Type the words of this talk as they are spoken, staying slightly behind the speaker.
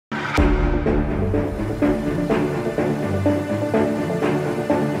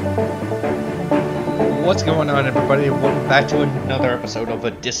What's going on, everybody? Welcome back to another episode of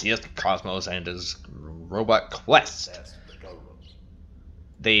Odysseus Kosmos and his robot quest.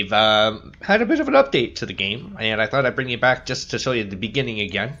 They've had a bit of an update to the game, and I thought I'd bring you back just to show you the beginning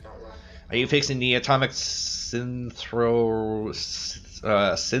again. Are you fixing the atomic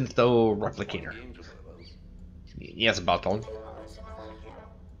syntho-replicator? Yes, Barton.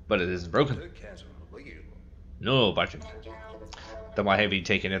 But it isn't broken. No, Barton. Then why have you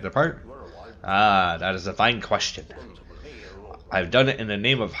taken it apart? Ah, that is a fine question. I've done it in the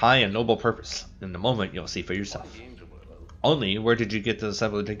name of high and noble purpose. In a moment, you'll see for yourself. Only, where did you get the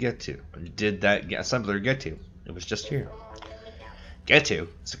assembler to get to? Did that assembler get to? It was just here. Get to?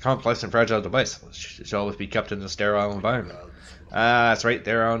 It's a complex and fragile device. It should always be kept in a sterile environment. Ah, it's right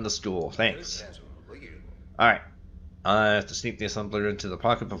there on the stool. Thanks. Alright. I have to sneak the assembler into the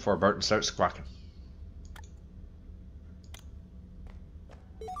pocket before Barton starts squawking.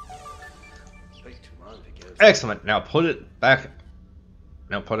 Excellent. Now put it back.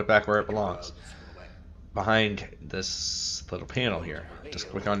 Now put it back where it belongs. Behind this little panel here.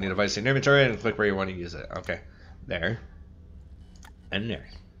 Just click on the device in inventory and click where you want to use it. Okay. There. And there.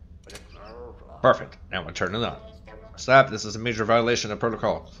 Perfect. Now we'll turn it on. Stop. This is a major violation of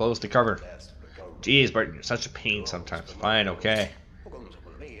protocol. Close the cover. Jeez, Barton, you're such a pain sometimes. Fine, okay.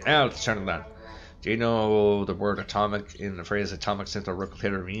 Now let's turn it on. Do you know the word atomic in the phrase atomic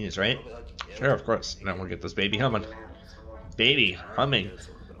syntho-replicator means, right? Sure, of course. Now we'll get this baby humming. Baby humming.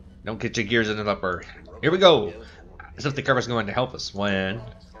 Don't get your gears in an upper. Here we go. As if the cover's going to help us when...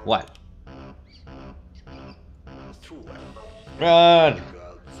 What? Run!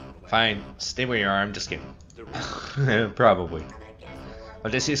 Fine. Stay where you are. I'm just kidding. Probably.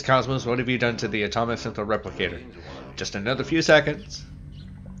 Odysseus Kosmos, what have you done to the atomic syntho-replicator? Just another few seconds.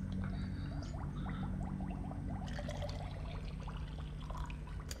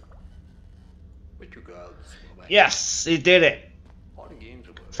 Yes, he did it.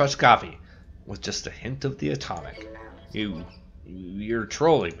 Fresh coffee with just a hint of the atomic. You're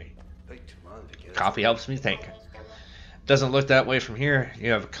trolling me. Coffee helps me think. Doesn't look that way from here.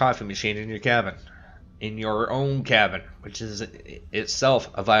 You have a coffee machine in your cabin. In your own cabin, which is itself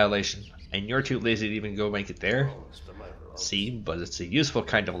a violation. And you're too lazy to even go make it there. See, but it's a useful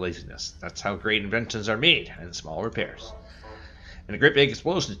kind of laziness. That's how great inventions are made, and small repairs. And a great big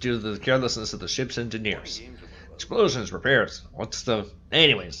explosion due to the carelessness of the ship's engineers. Explosions, repairs, what's the...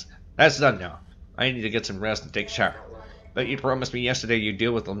 Anyways, that's done now. I need to get some rest and take a shower. But you promised me yesterday you'd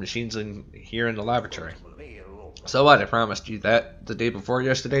deal with the machines here in the laboratory. So what, I promised you that the day before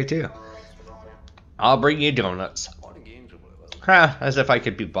yesterday too. I'll bring you donuts. Ha, as if I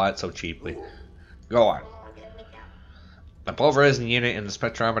could be bought so cheaply. Go on. The pulverizing unit and the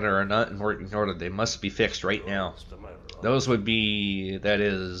spectrometer are not in working order. They must be fixed right now. Those would be... That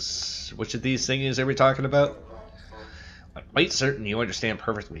is... Which of these things are we talking about? I'm quite certain you understand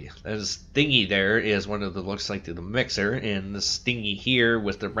perfectly. This thingy there is one of the looks like the mixer, and this thingy here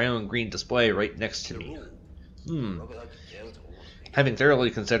with the round green display right next to me. Having thoroughly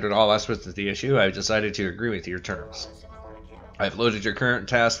considered all aspects of the issue, I've decided to agree with your terms. I've loaded your current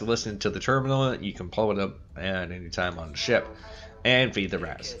task listed to the terminal. You can pull it up at any time on the ship and feed the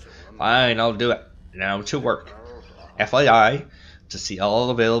rats. Fine, I'll do it. Now to work. FYI, to see all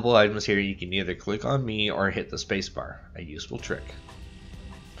available items here, you can either click on me or hit the spacebar. A useful trick.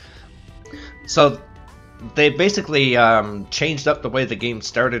 So they basically changed up the way the game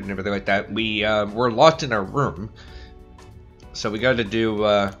started and everything like that. We were locked in our room, so we got to do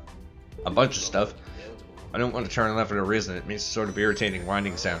a bunch of stuff. I don't want to turn it on for no reason. It makes a sort of irritating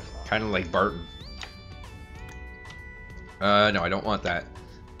whining sound, kind of like Barton. No, I don't want that.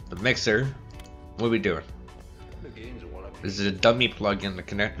 The mixer. What are we doing? This is a dummy plug in the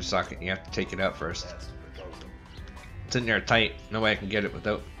connector socket. You have to take it out first. It's in there tight. No way I can get it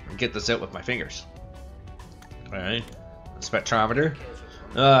without this out with my fingers. Alright. The spectrometer.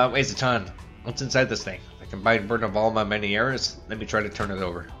 It weighs a ton. What's inside this thing? The combined burden of all my many errors? Let me try to turn it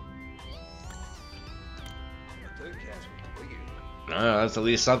over. That's at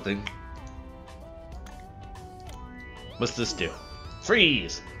least something. What's this do?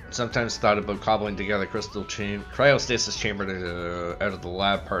 Freeze! Sometimes thought about cobbling together cryostasis chamber out of the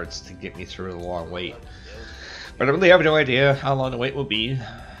lab parts to get me through the long wait. But I really have no idea how long the wait will be.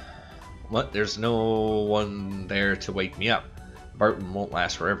 What? There's no one there to wake me up. Barton won't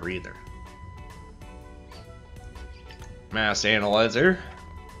last forever either. Mass analyzer.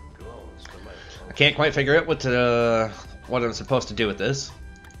 I can't quite figure out what I'm supposed to do with this.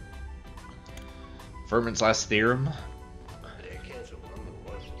 Fermat's last theorem.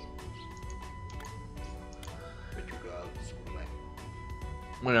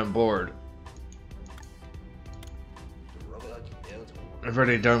 When I'm bored. I've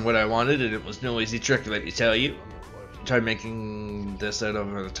already done what I wanted, and it was no easy trick, let me tell you. Tried making this out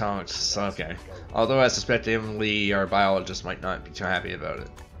of atomics. Okay. Although I suspect Emily, our biologist, might not be too happy about it.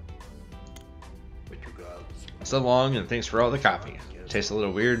 So long, and thanks for all the coffee. Tastes a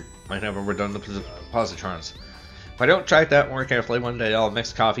little weird. Might have overdone the positrons. If I don't try that more carefully, one day I'll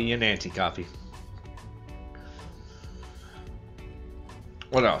mix coffee and anti-coffee.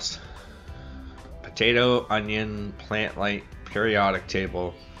 What else? Potato, onion, plant light, periodic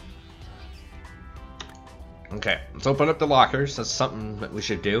table. Okay, let's open up the lockers. That's something that we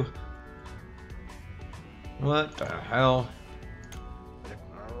should do. What the hell?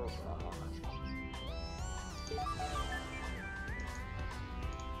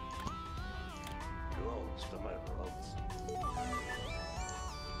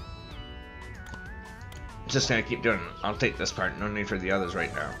 Just gonna keep doing it. I'll take this part. No need for the others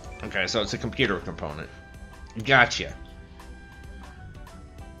right now. Okay, so it's a computer component. Gotcha.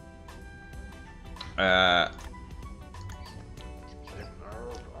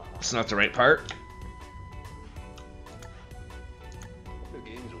 It's not the right part.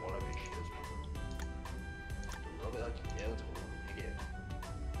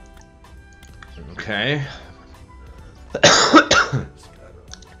 Okay.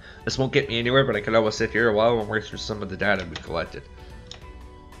 This won't get me anywhere, but I could always sit here a while and work through some of the data we collected.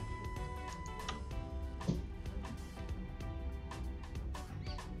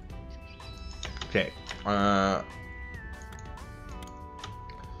 Okay. I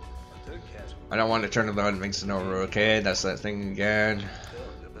don't want to turn it on and mix it over. Okay, that's that thing again.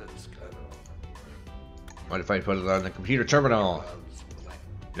 What if I put it on the computer terminal?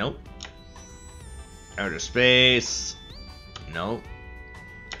 Nope. Outer space. Nope.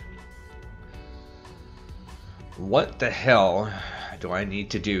 What the hell do I need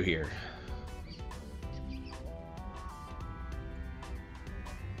to do here?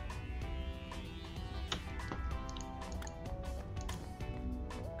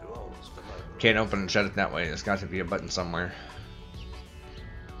 Can't open and shut it that way. There's got to be a button somewhere.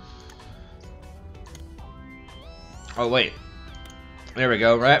 Oh wait. There we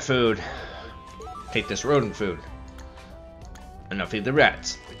go. Rat food. Take this rodent food. And now feed the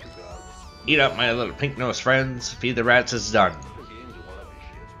rats. Eat up, my little pink-nosed friends. Feed the rats is done.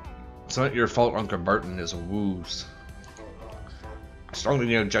 It's not your fault Uncle Barton is a wooze. I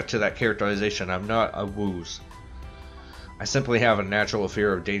strongly object to that characterization. I'm not a wooze. I simply have a natural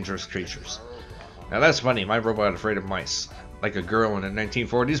fear of dangerous creatures. Now that's funny, my robot afraid of mice. Like a girl in a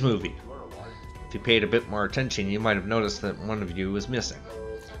 1940s movie. If you paid a bit more attention, you might have noticed that one of you was missing.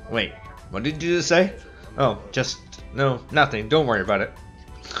 Wait, what did you just say? Oh, just... no, nothing. Don't worry about it.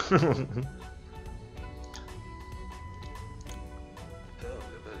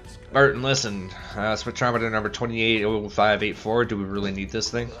 Barton, listen. Spectrometer number 280584. Do we really need this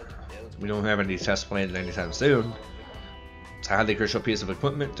thing? We don't have any tests planned anytime soon. It's a highly crucial piece of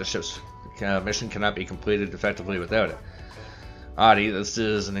equipment. The ship's mission cannot be completed effectively without it. Oddie, this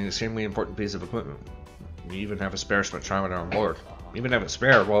is an extremely important piece of equipment. We even have a spare spectrometer on board. Even have a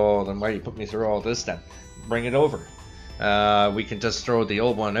spare? Well, then why you put me through all this then? Bring it over. We can just throw the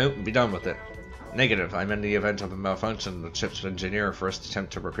old one out and be done with it. Negative. I'm in the event of a malfunction. The ship's engineer first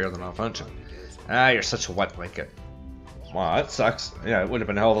attempt to repair the malfunction. Ah, you're such a wet blanket. Wow, that sucks. Yeah, it would have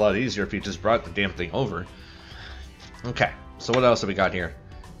been a hell of a lot easier if you just brought the damn thing over. Okay, so what else have we got here?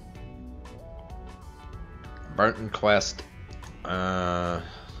 Barton Quest. Don't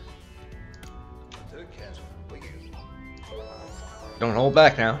hold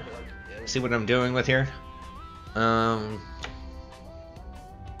back now. See what I'm doing with here?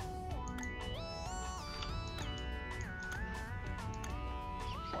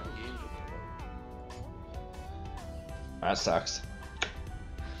 That sucks.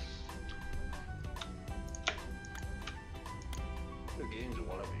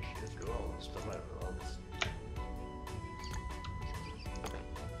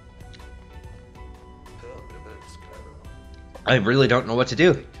 I really don't know what to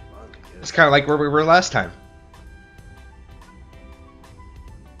do. It's kind of like where we were last time.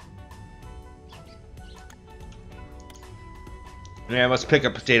 Yeah, let's pick a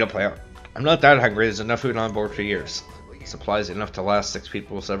potato plant. I'm not that hungry. There's enough food on board for years. Supplies enough to last 6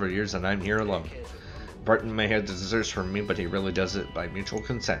 people several years, and I'm here alone. Barton may have the desserts from me, but he really does it by mutual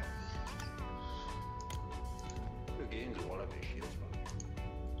consent.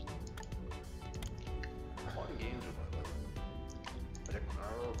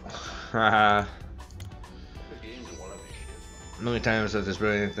 Haha. Many times that this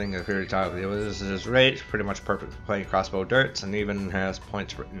brilliant thing is very top of the This is right, pretty much perfect for playing crossbow darts, and even has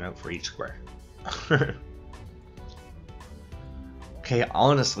points written out for each square. Okay,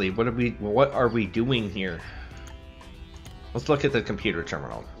 honestly, what are we doing here? Let's look at the computer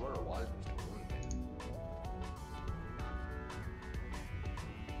terminal.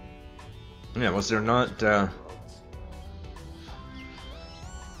 Yeah, was there not but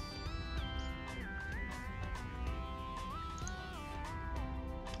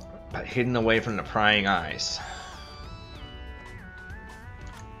hidden away from the prying eyes?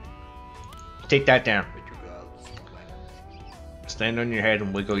 Take that down. Stand on your head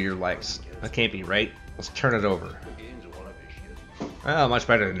and wiggle your legs. That can't be right. Let's turn it over. Oh, much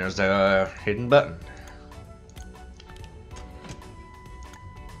better. And there's a hidden button.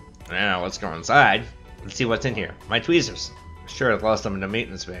 Now let's go inside and see what's in here. My tweezers. Sure, I lost them in the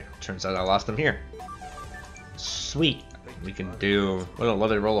maintenance bay. Turns out I lost them here. Sweet. We can do what a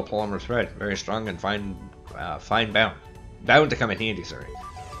lovely roll of polymer thread. Very strong and fine bound. Bound to come in handy, sorry.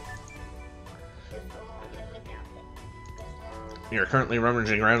 You're currently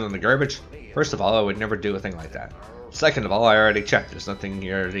rummaging around in the garbage? First of all, I would never do a thing like that. Second of all, I already checked. There's nothing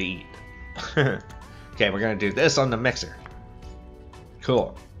here to eat. Okay, we're gonna do this on the mixer.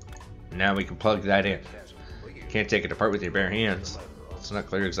 Cool. Now we can plug that in. Can't take it apart with your bare hands. It's not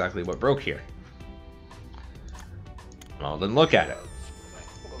clear exactly what broke here. Well, then look at it.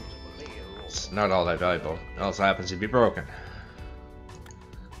 It's not all that valuable. It also happens to be broken.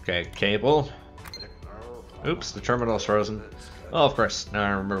 Okay, cable. Oops, the terminal's frozen. Oh, of course. Now I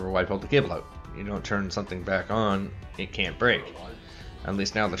remember why I pulled the cable out. You don't turn something back on, it can't break. At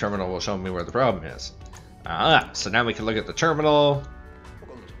least now the terminal will show me where the problem is. Ah, so now we can look at the terminal.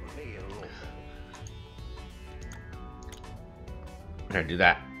 We're gonna do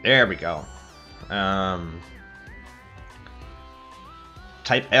that. There we go.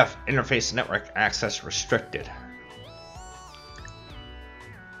 Type F, interface network access restricted.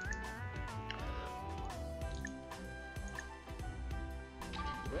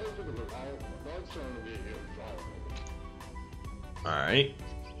 Alright.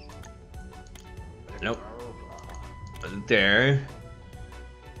 Nope. There.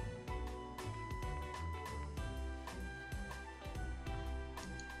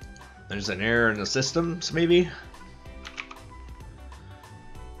 There's an error in the systems, maybe?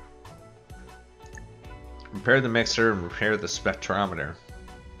 Repair the mixer and repair the spectrometer.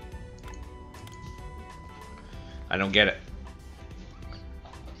 I don't get it.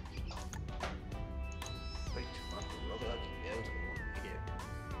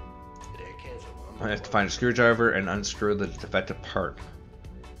 I have to find a screwdriver and unscrew the defective part.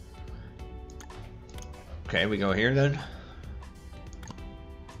 Okay, we go here then.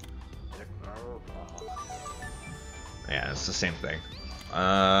 Yeah, it's the same thing.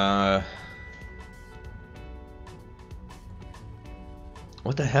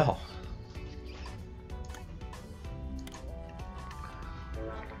 What the hell?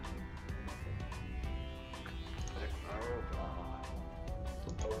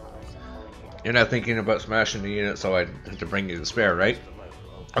 You're not thinking about smashing the unit, so I had to bring you the spare, right?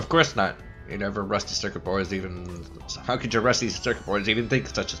 Of course not. You never rusty circuit boards even... How could your rusty circuit boards even think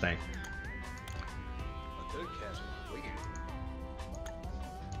of such a thing?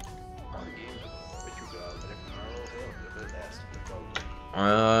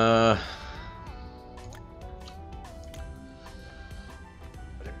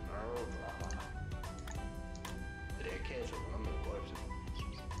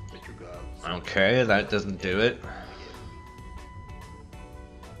 Okay, that doesn't do it.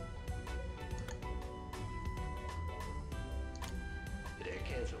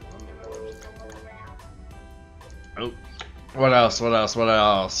 Oh, what else? What else? What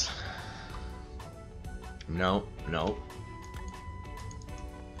else? No, no.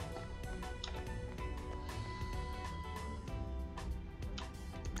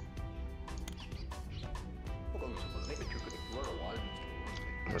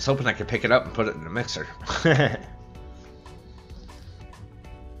 I was hoping I could pick it up and put it in the mixer.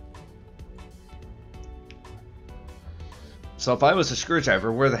 So if I was a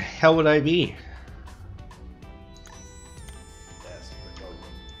screwdriver, where the hell would I be?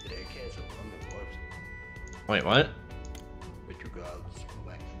 Wait, what?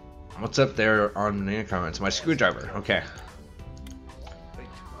 What's up there on the intercom? It's my screwdriver. Okay.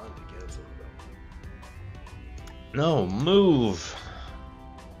 No, move.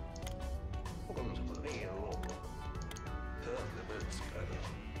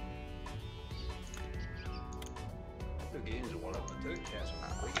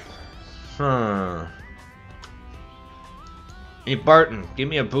 Huh. Hey Barton, give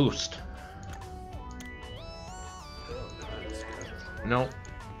me a boost. Nope,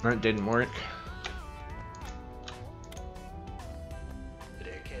 that didn't work.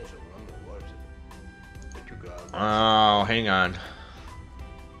 Oh, hang on.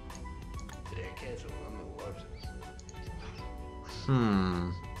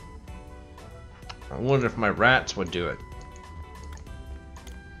 I wonder if my rats would do it.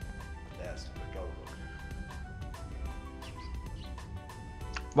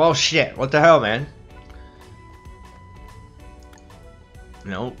 Well, shit. What the hell, man?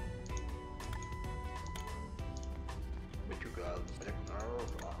 Nope.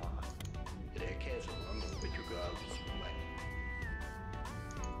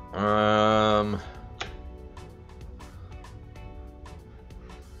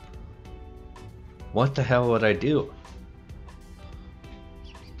 What the hell would I do?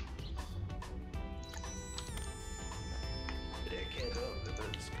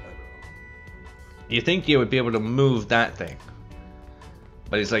 You think you would be able to move that thing.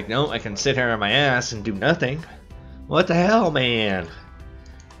 But he's like, no, I can sit here on my ass and do nothing. What the hell, man?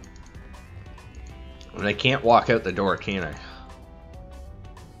 And I can't walk out the door, can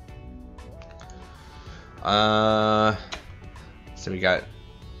I? So we got...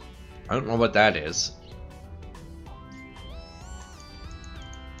 I don't know what that is.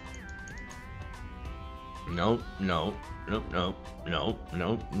 Nope, no, nope, nope, nope,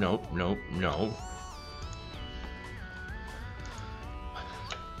 nope, nope, nope, no.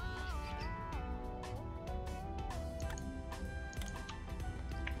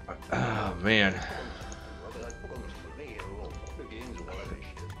 Oh, man.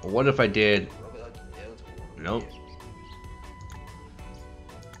 What if I did... Nope.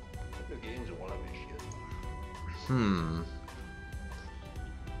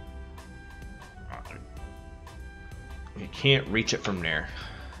 You can't reach it from there.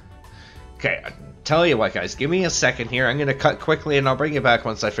 Okay, I tell you what, guys. Give me a second here. I'm going to cut quickly, and I'll bring you back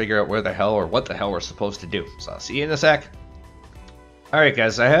once I figure out where the hell or what the hell we're supposed to do. So I'll see you in a sec. Alright,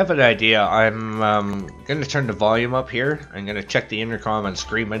 guys. I have an idea. I'm going to turn the volume up here. I'm going to check the intercom and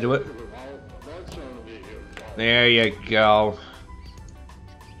scream into it. There you go.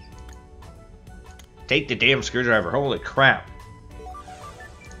 Take the damn screwdriver. Holy crap.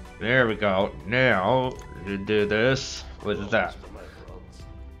 There we go. Now, to do this. What is that?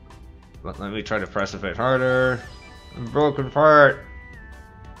 Let me try to press a bit harder. Broken part.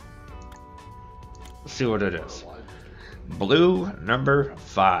 Let's see what it is. Blue number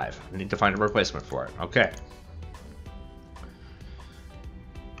 5. I need to find a replacement for it. Okay.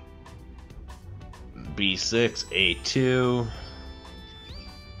 B6, A2.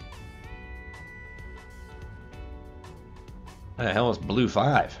 What the hell is blue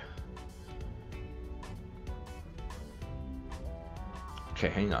 5? Okay,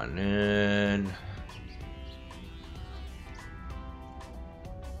 hang on. And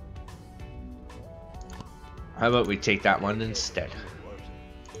how about we take that one instead?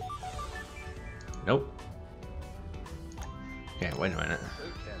 Nope. Okay, wait a minute.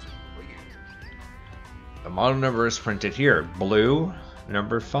 The model number is printed here. Blue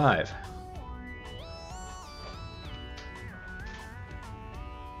number 5.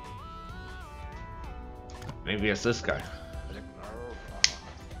 Maybe it's this guy.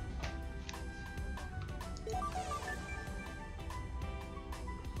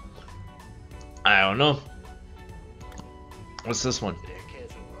 I don't know. What's this one?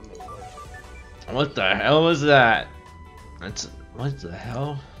 What the hell is that? That's... what the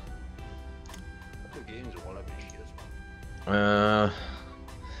hell?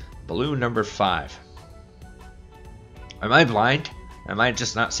 Blue number 5. Am I blind? Am I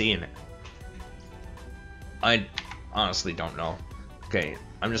just not seeing it? I honestly don't know. Okay,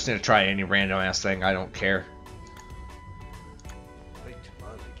 I'm just gonna try any random ass thing. I don't care.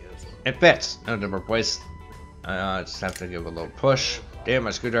 It fits. No number place. I just have to give a little push. Damn,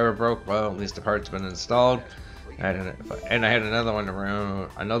 my screwdriver broke. Well, at least the part's been installed. And I had another one around.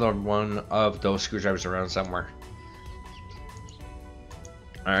 Another one of those screwdrivers around somewhere.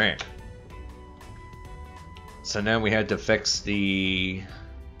 All right. So now we had to fix the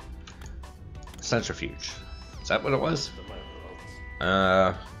centrifuge. Is that what it was?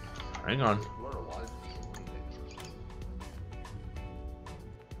 Hang on.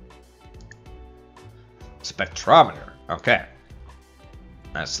 Spectrometer. Okay.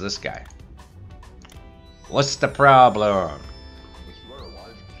 That's this guy. What's the problem?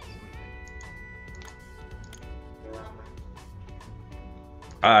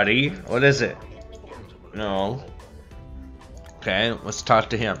 Adi, what is it? No. Okay, let's talk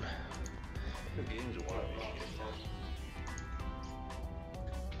to him.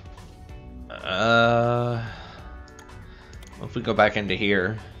 If we go back into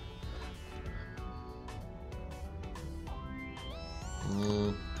here.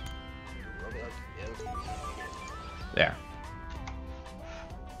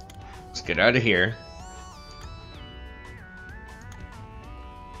 Let's get out of here.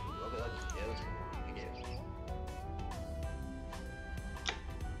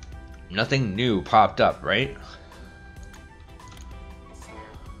 Nothing new popped up, right?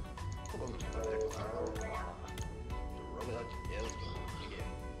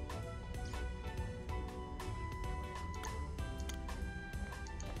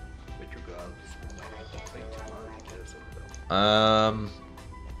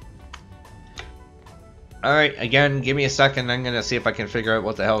 Alright, again, give me a second. I'm gonna see if I can figure out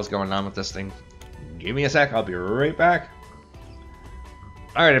what the hell is going on with this thing. Give me a sec, I'll be right back.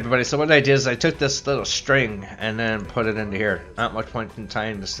 Alright everybody, so what I did is I took this little string and then put it into here. Not much point in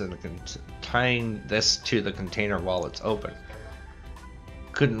tying this to the container while it's open.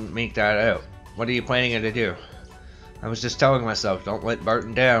 Couldn't make that out. What are you planning to do? I was just telling myself, don't let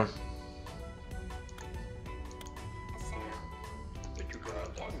Barton down.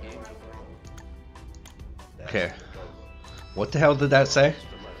 Okay. What the hell did that say?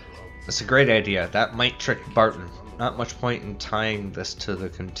 That's a great idea. That might trick Barton. Not much point in tying this to the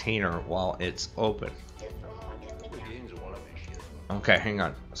container while it's open. Okay, hang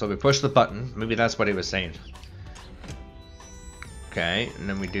on. So we push the button. Maybe that's what he was saying. Okay, and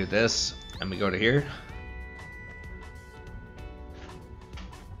then we do this, and we go to here.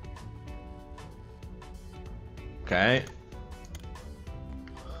 Okay.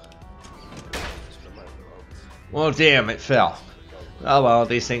 Well, damn, it fell. Oh well,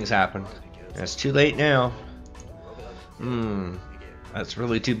 these things happen. It's too late now. That's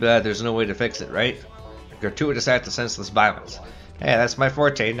really too bad. There's no way to fix it, right? A gratuitous act of senseless violence. Hey, that's my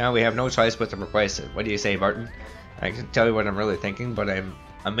forte. Now we have no choice but to replace it. What do you say, Barton? I can tell you what I'm really thinking, but I'm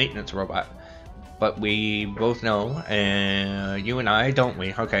a maintenance robot. But we both know, you and I, don't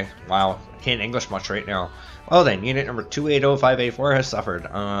we? Okay, wow. Can't English much right now. Well then, unit number 280584 has suffered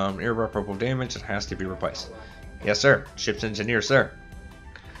irreparable damage and has to be replaced. Yes, sir. Ship's engineer, sir.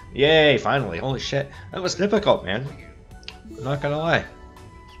 Yay, finally. Holy shit. That was difficult, man. I'm not gonna lie.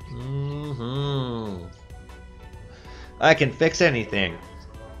 I can fix anything.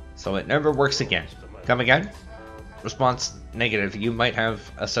 So it never works again. Come again? Response negative. You might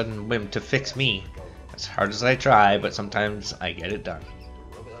have a sudden whim to fix me. As hard as I try, but sometimes I get it done.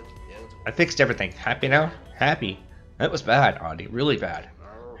 I fixed everything. Happy now? Happy. That was bad, Audie. Really bad.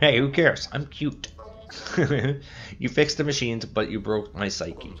 Hey, who cares? I'm cute. You fixed the machines, but you broke my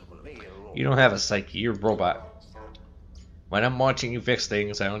psyche. You don't have a psyche. You're a robot. When I'm watching you fix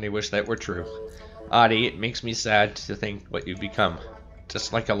things, I only wish that were true. Audie, it makes me sad to think what you've become.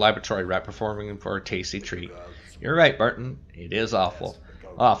 Just like a laboratory rat performing for a tasty treat. You're right, Barton. It is awful.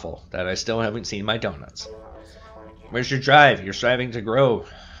 Awful that I still haven't seen my donuts. Where's your drive? You're striving to grow.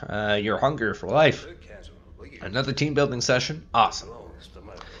 Your hunger for life. Another team building session? Awesome.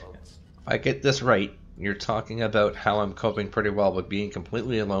 If I get this right, you're talking about how I'm coping pretty well with being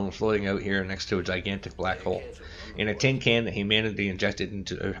completely alone floating out here next to a gigantic black hole. In a tin can that humanity ejected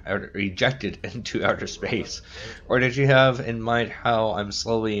into outer space. Or did you have in mind how I'm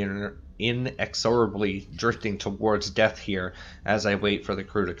slowly and inexorably drifting towards death here as I wait for the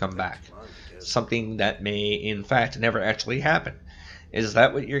crew to come back? Something that may in fact never actually happen. Is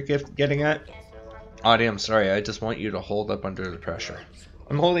that what you're getting at? Audie, I'm sorry, I just want you to hold up under the pressure.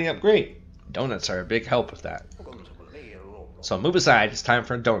 I'm holding up great. Donuts are a big help with that. So move aside, it's time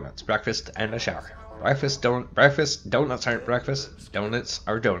for donuts, breakfast, and a shower. Donuts aren't breakfast, donuts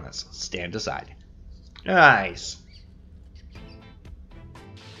are donuts. Stand aside. Nice.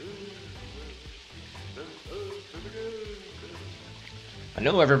 I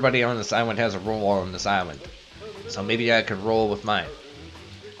know everybody on this island has a role on this island, so maybe I could roll with mine.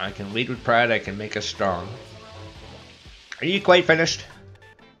 I can lead with pride, I can make us strong. Are you quite finished?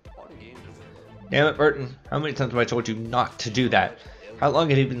 Damn it, Barton. How many times have I told you not to do that? How long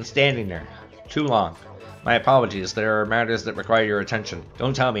have you been standing there? Too long. My apologies, there are matters that require your attention.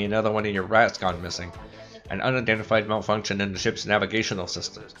 Don't tell me another one of your rats gone missing. An unidentified malfunction in the ship's navigational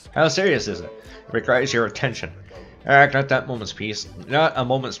systems. How serious is it? It requires your attention. Not that moment's peace. Not a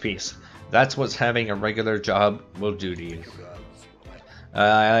moment's peace. That's what having a regular job will do to you.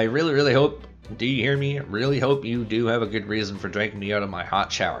 I really hope, do you hear me? Really hope you do have a good reason for dragging me out of my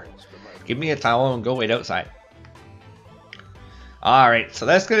hot shower. Give me a towel and go wait outside. Alright, so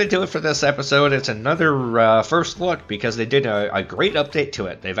that's going to do it for this episode. It's another first look because they did a great update to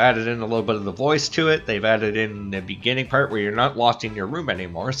it. They've added in a little bit of the voice to it. They've added in the beginning part where you're not locked in your room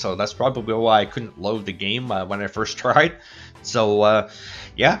anymore. So that's probably why I couldn't load the game when I first tried. So,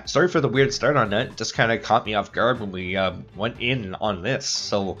 yeah, sorry for the weird start on that. It just kind of caught me off guard when we went in on this.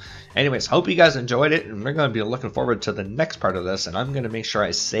 So, anyways, hope you guys enjoyed it. And we're going to be looking forward to the next part of this. And I'm going to make sure I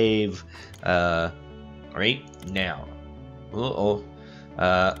save right now.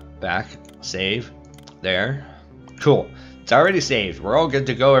 Back, save, there, cool, it's already saved. We're all good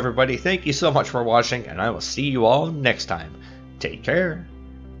to go, everybody. Thank you so much for watching, and I will see you all next time. Take care.